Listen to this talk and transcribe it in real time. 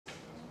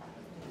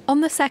On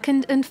the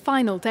second and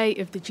final day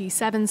of the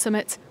G7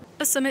 summit,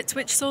 a summit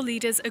which saw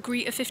leaders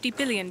agree a $50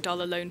 billion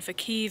loan for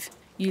Kyiv,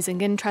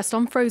 using interest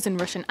on frozen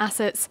Russian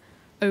assets.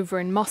 Over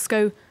in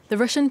Moscow, the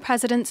Russian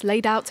president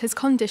laid out his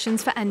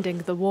conditions for ending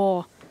the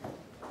war.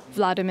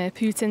 Vladimir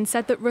Putin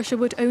said that Russia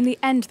would only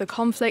end the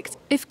conflict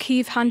if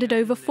Kyiv handed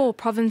over 4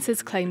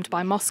 provinces claimed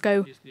by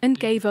Moscow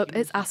and gave up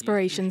its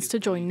aspirations to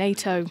join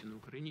NATO.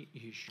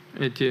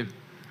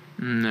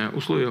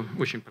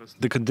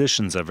 The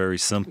conditions are very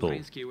simple.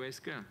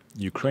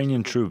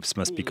 Ukrainian troops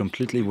must be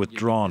completely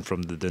withdrawn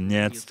from the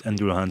Donetsk and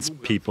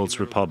Luhansk People's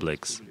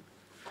Republics,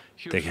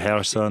 the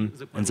Kherson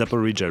and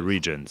Zaporizhia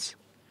regions.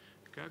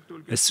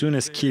 As soon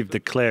as Kyiv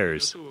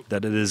declares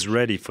that it is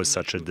ready for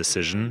such a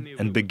decision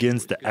and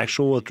begins the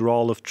actual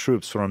withdrawal of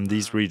troops from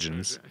these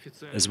regions,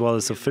 as well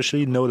as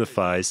officially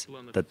notifies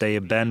that they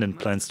abandon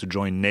plans to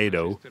join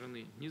NATO,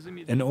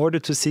 in order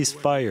to cease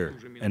fire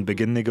and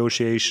begin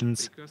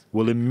negotiations,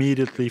 will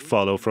immediately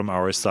follow from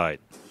our side.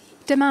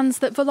 Demands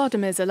that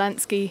Volodymyr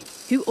Zelensky,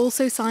 who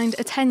also signed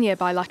a 10-year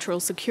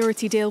bilateral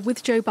security deal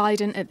with Joe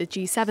Biden at the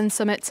G7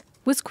 summit,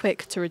 was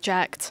quick to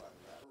reject.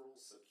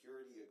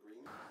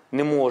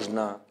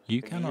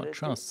 You cannot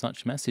trust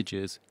such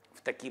messages.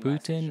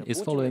 Putin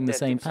is following the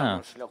same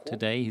path.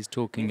 Today he's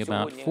talking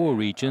about 4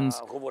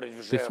 regions.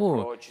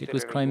 Before, it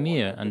was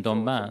Crimea and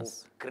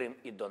Donbass.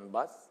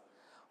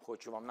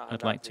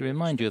 I'd like to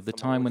remind you of the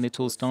time when it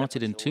all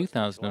started in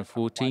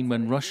 2014,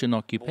 when Russian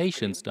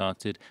occupation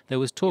started. There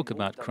was talk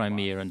about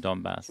Crimea and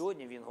Donbass.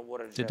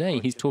 Today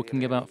he's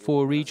talking about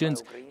 4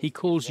 regions. He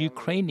calls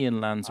Ukrainian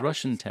lands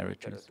Russian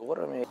territories.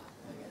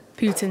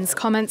 Putin's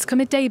comments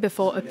come a day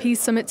before a peace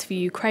summit for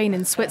Ukraine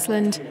in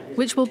Switzerland,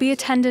 which will be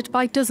attended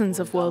by dozens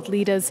of world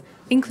leaders,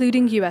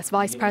 including US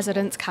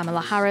Vice-President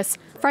Kamala Harris,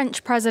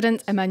 French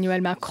President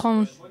Emmanuel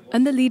Macron,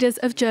 and the leaders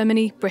of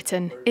Germany,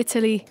 Britain,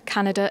 Italy,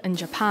 Canada and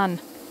Japan.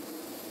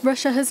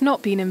 Russia has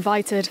not been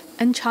invited,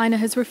 and China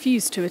has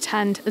refused to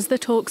attend as the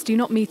talks do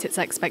not meet its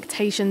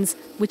expectations,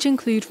 which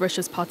include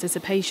Russia's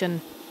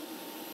participation.